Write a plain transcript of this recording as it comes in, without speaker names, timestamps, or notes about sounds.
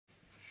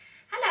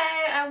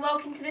and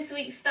welcome to this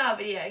week's style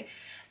video.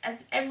 As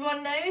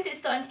everyone knows, it's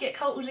starting to get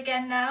cold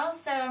again now,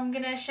 so I'm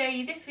going to show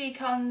you this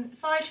week on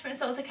 5 different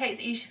sorts of coats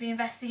that you should be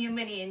investing your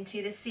money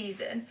into this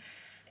season,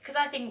 because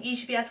I think you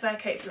should be able to wear a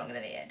coat for longer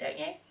than a year, don't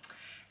you?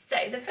 So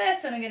the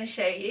first one I'm going to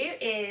show you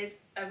is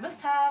a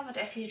must-have. I don't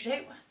know if you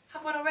don't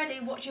have one already.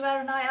 What do you wear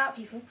on a night out,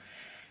 people?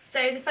 So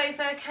it's a faux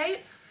fur coat.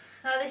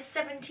 Now this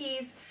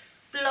 70s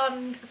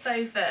blonde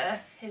faux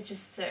fur is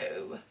just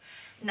so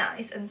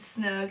nice and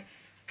snug.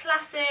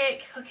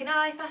 Classic hook and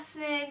eye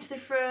fastening to the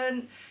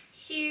front,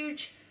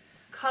 huge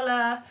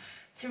collar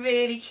to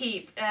really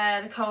keep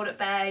the cold at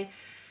bay,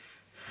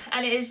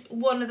 and it is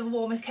one of the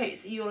warmest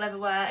coats that you'll ever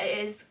wear. It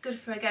is good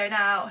for going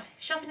out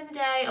shopping in the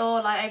day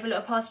or like over a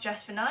little party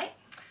dress for night.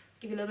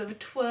 Give you a little bit of a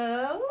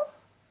twirl.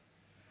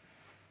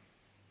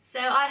 So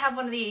I have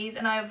one of these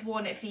and I've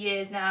worn it for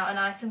years now, and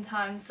I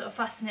sometimes sort of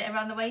fasten it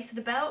around the waist of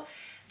the belt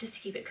just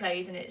to keep it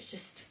closed, and it's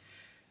just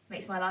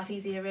makes my life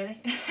easier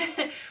really.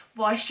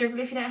 Why struggle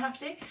if you don't have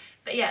to?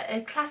 But yeah, a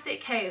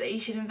classic coat that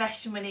you should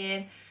invest your money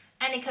in.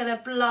 Any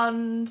colour,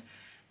 blonde,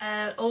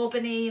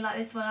 Albany like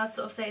this one, I'd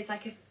sort of say it's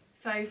like a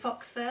faux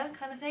fox fur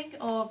kind of thing,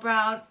 or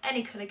brown,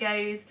 any colour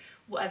goes,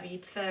 whatever you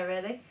prefer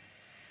really.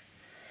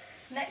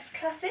 Next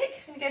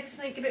classic, I'm going to go for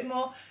something a bit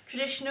more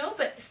traditional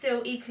but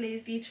still equally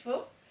as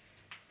beautiful.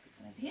 Put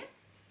some over here.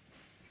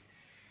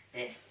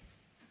 This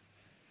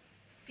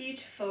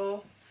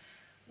beautiful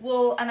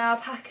wool and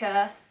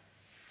alpaca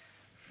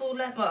full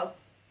length, well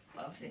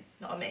obviously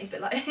not on me,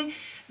 but like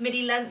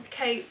midi length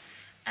coat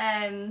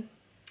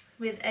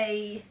with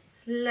a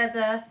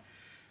leather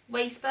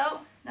waist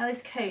belt. Now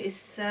this coat is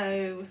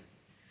so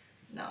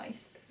nice,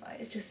 like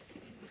it's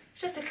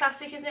just a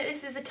classic, isn't it?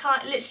 This is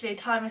literally a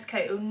timeless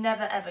coat. It will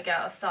never ever get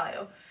out of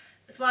style.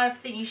 That's why I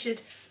think you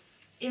should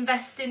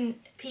invest in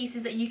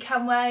pieces that you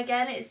can wear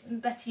again. It's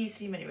better use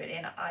for your money really,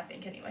 and I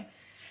think anyway.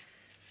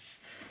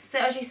 So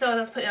as you saw as I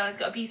was putting it on, it's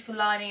got a beautiful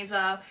lining as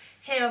well.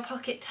 Here are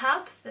pocket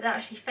tabs, but they're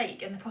actually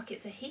fake and the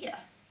pockets are here.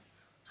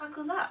 How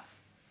cool is that?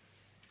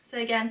 So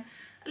again,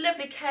 a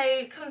lovely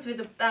coat, comes with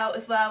a belt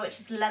as well,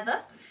 which is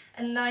leather.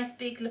 A nice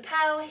big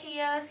lapel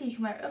here, so you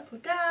can wear it up or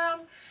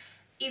down.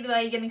 Either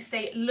way, you're going to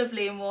stay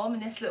lovely and warm in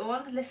this little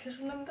one, this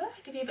little number.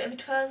 I'll give you a bit of a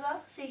twirl as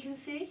well, so you can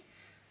see.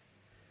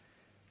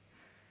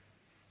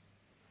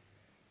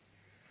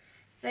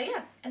 So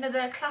yeah,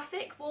 another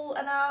classic wool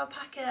and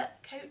alpaca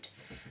coat,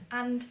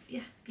 and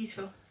yeah,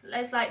 beautiful.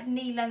 It's like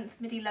knee length,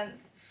 midi length.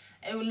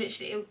 It will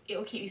literally, it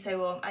will keep you so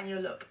warm, and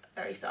you'll look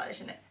very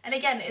stylish in it. And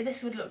again,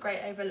 this would look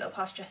great over a little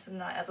party dress at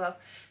night as well,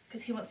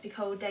 because who wants to be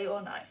cold day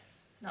or night?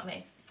 Not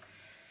me.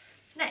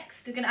 Next,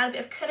 we're going to add a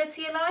bit of colour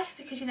to your life,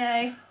 because you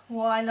know,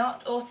 why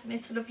not? Autumn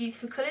is full of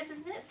beautiful colours,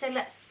 isn't it? So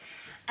let's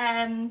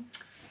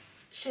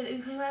show that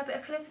we can wear a bit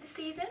of colour for the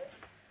season.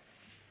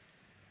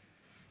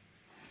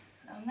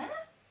 On there.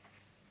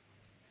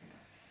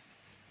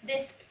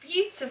 This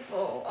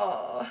beautiful,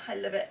 oh I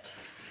love it,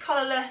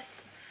 collarless,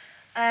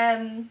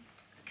 kind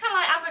of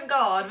like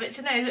avant-garde, which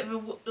I know is a bit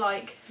of a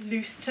like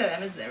loose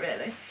term, isn't it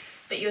really?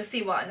 But you'll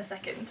see why in a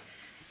second.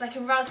 It's like a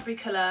raspberry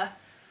colour,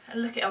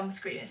 and look at it on the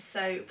screen, it's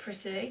so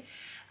pretty.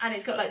 And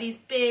it's got like these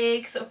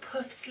big sort of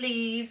puff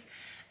sleeves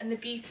and the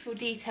beautiful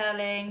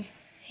detailing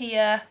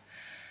here.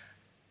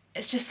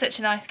 It's just such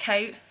a nice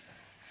coat.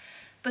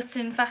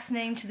 Button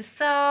fastening to the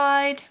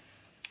side.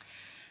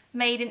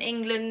 Made in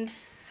England,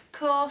 of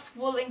course,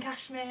 wool and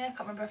cashmere. I can't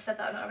remember if I've said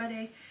that or not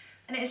already.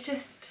 And it's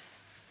just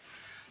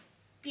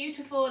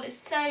beautiful, it's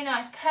so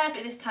nice,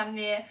 perfect this time of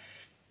year.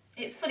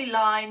 It's fully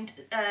lined,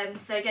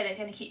 so again it's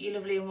going to keep you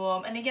lovely and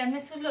warm. And again,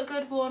 this would look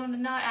good worn on a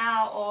night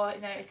out, or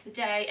you know, it's the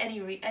day,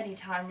 any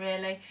time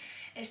really.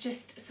 It's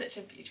just such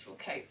a beautiful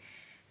coat.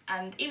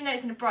 And even though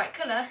it's in a bright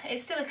colour,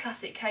 it's still a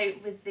classic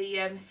coat with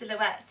the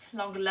silhouette,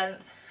 longer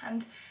length.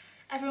 And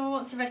everyone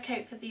wants a red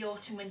coat for the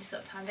autumn, winter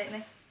sort of time, don't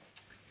they?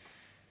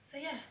 So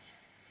yeah,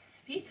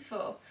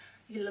 beautiful.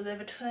 Give it a little bit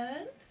of a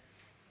turn.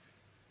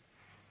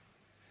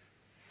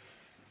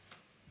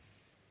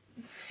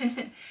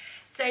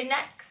 So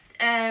next,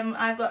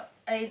 I've got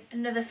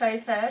another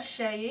faux fur to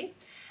show you,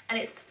 and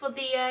it's for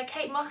the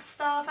Kate Moss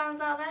star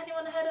fans out there.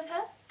 Anyone heard of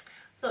her?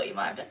 Thought you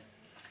might have done.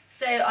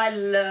 So I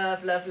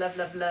love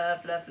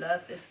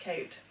this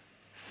coat.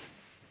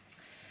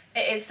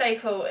 It is so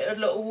cool. It would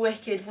look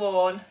wicked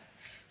worn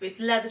with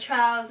leather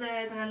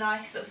trousers and a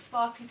nice sort of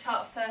sparkly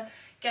top for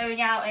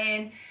going out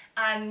in,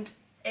 and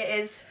it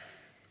is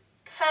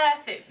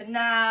perfect for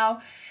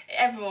now.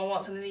 Everyone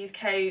wants one of these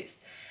coats,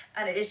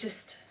 and it is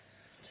just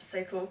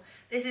so cool.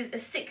 This is a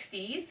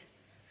 60s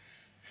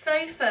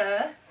faux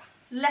fur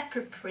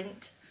leopard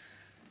print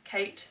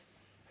coat.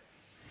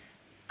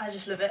 I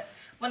just love it.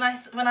 When I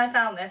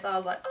found this, I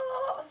was like,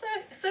 oh,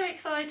 so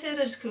excited.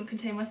 I just couldn't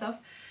contain myself.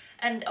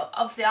 And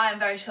obviously I am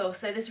very tall,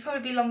 so this will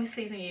probably be longer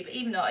sleeves than you, but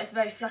even though it's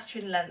very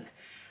flattering length,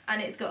 and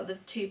it's got the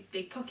two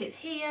big pockets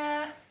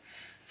here,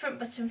 front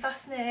button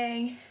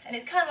fastening, and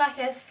it's kind of like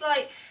a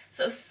slight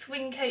sort of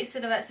swing coat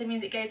silhouette, so it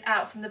means it goes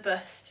out from the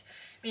bust,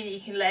 meaning you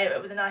can layer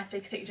it with a nice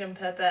big thick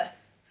jumper. But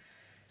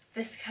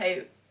this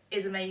coat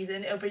is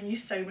amazing. It'll bring you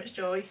so much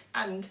joy,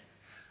 and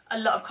a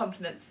lot of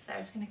compliments. So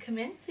I'm going to come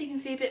in so you can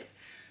see a bit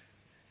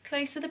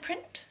closer the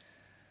print.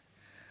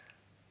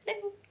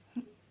 Hello.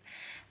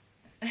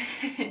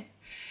 It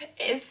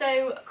is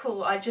so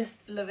cool, I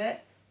just love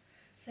it.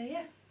 So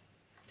yeah,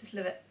 just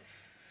love it.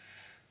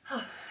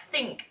 Oh, I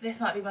think this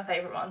might be my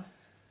favourite one.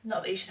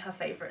 Not that you should have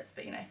favourites,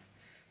 but you know,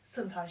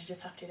 sometimes you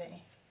just have to, don't you?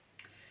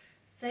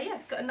 So yeah,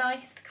 it's got a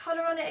nice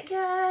collar on it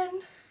again.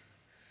 You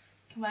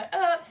can wear it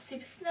up,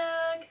 super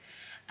snug.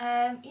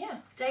 Yeah,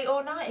 day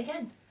or night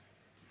again.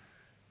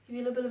 Give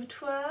you a little bit of a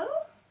twirl.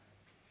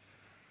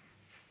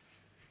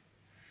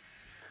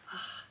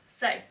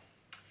 So,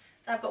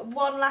 I've got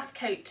one last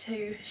coat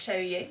to show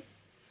you.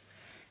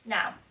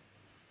 Now,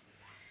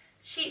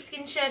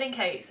 sheepskin shirting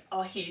coats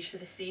are huge for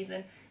this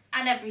season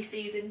and every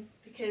season,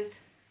 because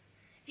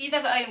if you've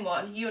ever owned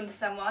one, you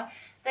understand why.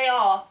 They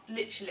are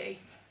literally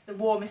the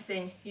warmest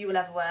thing you will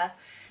ever wear.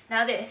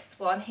 Now this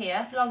one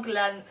here, longer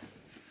length,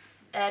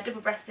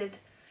 double-breasted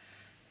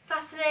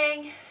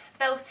fastening,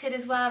 belted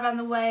as well around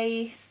the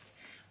waist,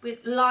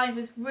 lined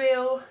with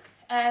real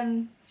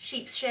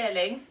sheep's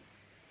shirling.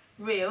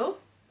 Real,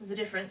 there's a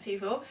difference,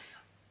 people.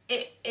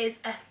 It's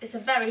a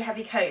very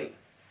heavy coat,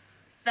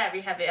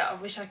 very heavy. I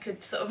wish I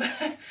could sort of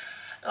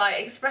like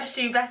express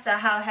to you better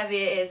how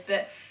heavy it is,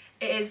 but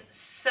it is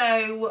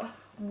so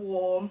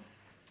warm.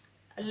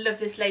 I love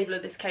this label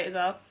of this coat as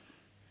well.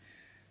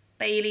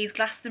 Bailey's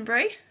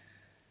Glastonbury.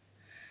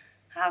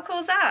 How cool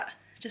is that?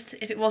 Just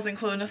if it wasn't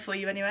cool enough for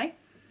you anyway.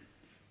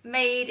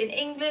 Made in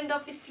England,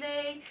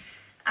 obviously,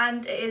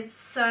 and it is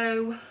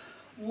so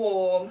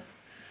warm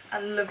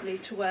and lovely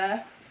to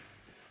wear.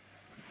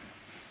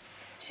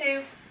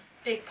 Two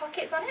big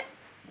pockets on it.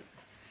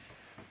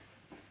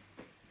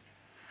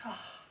 Oh,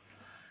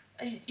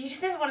 you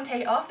just never want to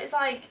take it off. It's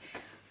like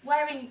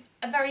wearing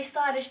a very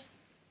stylish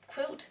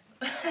quilt.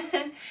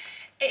 It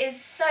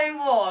is so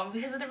warm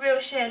because of the real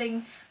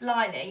shirling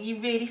lining. You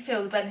really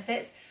feel the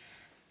benefits.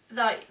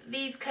 Like,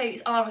 these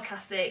coats are a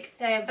classic.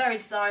 They are very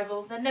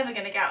desirable. They're never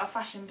going to get out of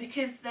fashion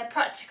because they're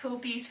practical,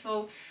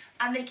 beautiful,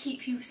 and they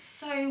keep you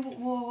so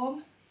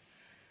warm.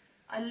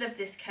 I love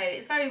this coat.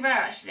 It's very rare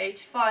actually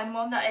to find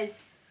one that is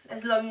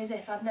as long as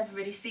this. I've never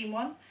really seen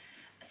one,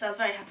 so I was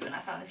very happy when I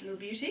found this little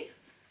beauty.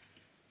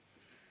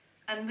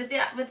 And with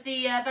the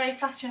very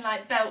flattering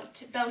like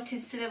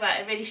belted silhouette,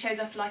 it really shows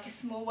off like a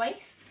small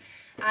waist,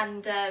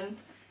 and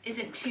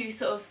isn't too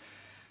sort of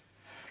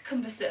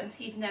cumbersome,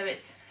 even though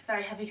it's a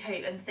very heavy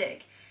coat and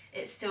thick.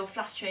 It's still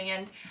flattering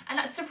and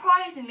that's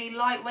surprisingly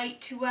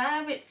lightweight to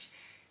wear, which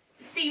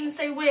seems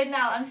so weird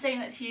now that I'm saying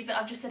that to you, but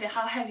I've just said it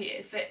how heavy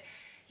it is, but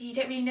you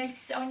don't really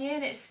notice it on you,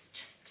 and it's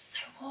just so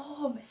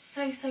warm. It's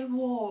so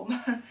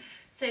warm.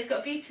 So it's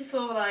got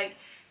beautiful like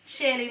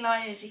shirling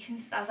lining,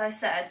 as I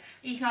said.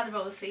 You can either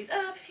roll the sleeves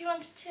up if you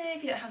wanted to,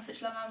 if you don't have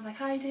such long arms like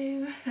I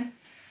do.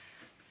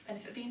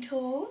 Benefit of being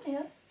tall,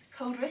 yes.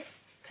 Cold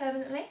wrists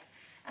permanently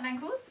and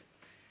ankles.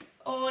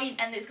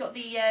 And it's got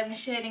the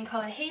shirling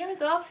collar here as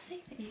well,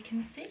 obviously, that you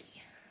can see.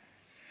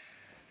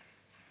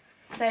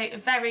 So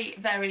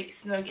very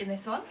snug in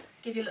this one.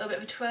 Give you a little bit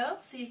of a twirl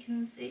so you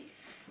can see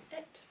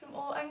it from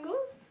all angles.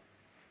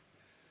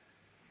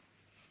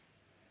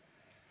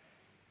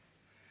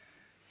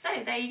 So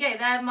there you go,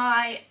 they're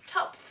my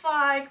top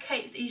 5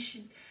 coats that you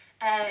should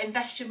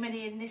invest your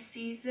money in this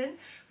season.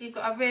 We've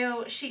got a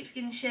real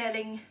sheepskin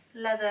shirling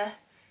leather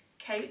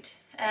coat,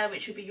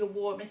 which would be your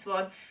warmest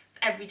one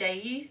for everyday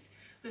use.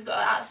 We've got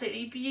an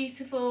absolutely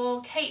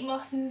beautiful Kate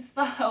Moss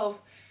inspired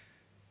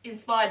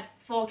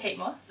for Kate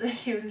Moss.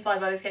 She was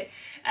inspired by this coat.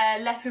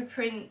 Leopard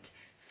print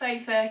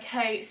faux fur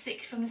coat,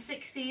 from the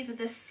 60s, with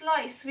a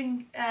slight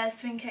swing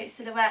coat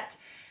silhouette.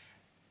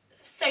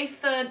 So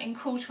fun and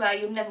cool to wear.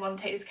 You'll never want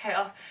to take this coat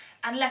off.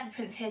 And leopard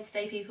print's here to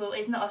stay, people.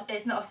 It's not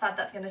a fad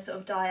that's going to sort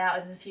of die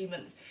out in a few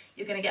months.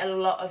 You're going to get a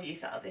lot of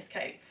use out of this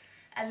coat.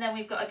 And then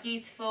we've got a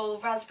beautiful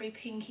raspberry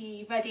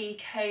pinky ready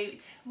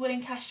coat,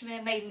 woolen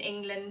cashmere, made in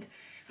England,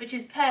 which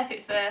is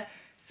perfect for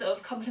sort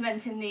of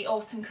complementing the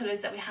autumn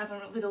colours that we have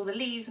with all the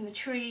leaves and the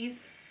trees.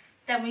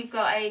 Then we've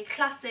got a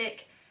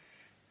classic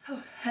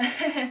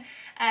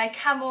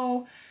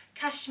camel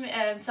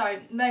cashmere,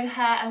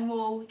 mohair and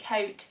wool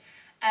coat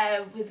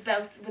with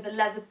a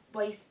leather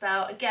waist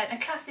belt. Again, a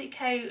classic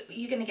coat.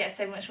 You're going to get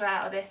so much wear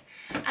out of this.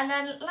 And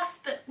then last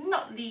but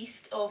not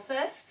least, or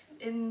first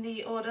in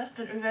the order,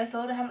 done reverse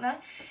order, haven't I,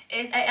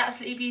 is a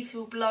absolutely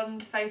beautiful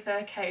blonde faux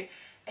fur coat.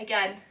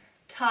 Again,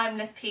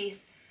 timeless piece.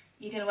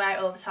 You're going to wear it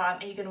all the time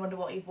and you're going to wonder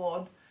what you've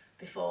worn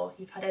before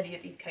you've had any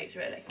of these coats,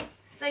 really.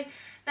 So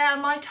they are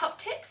my top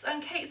tips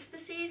on coats for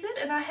the season,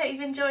 and I hope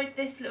you've enjoyed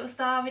this little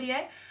style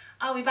video.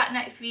 I'll be back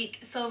next week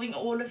solving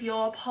all of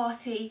your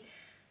party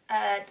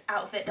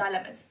outfit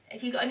dilemmas.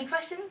 If you've got any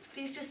questions,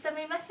 please just send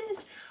me a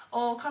message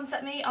or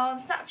contact me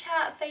on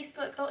Snapchat,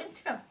 Facebook or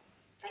Instagram.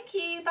 Thank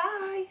you,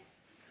 bye!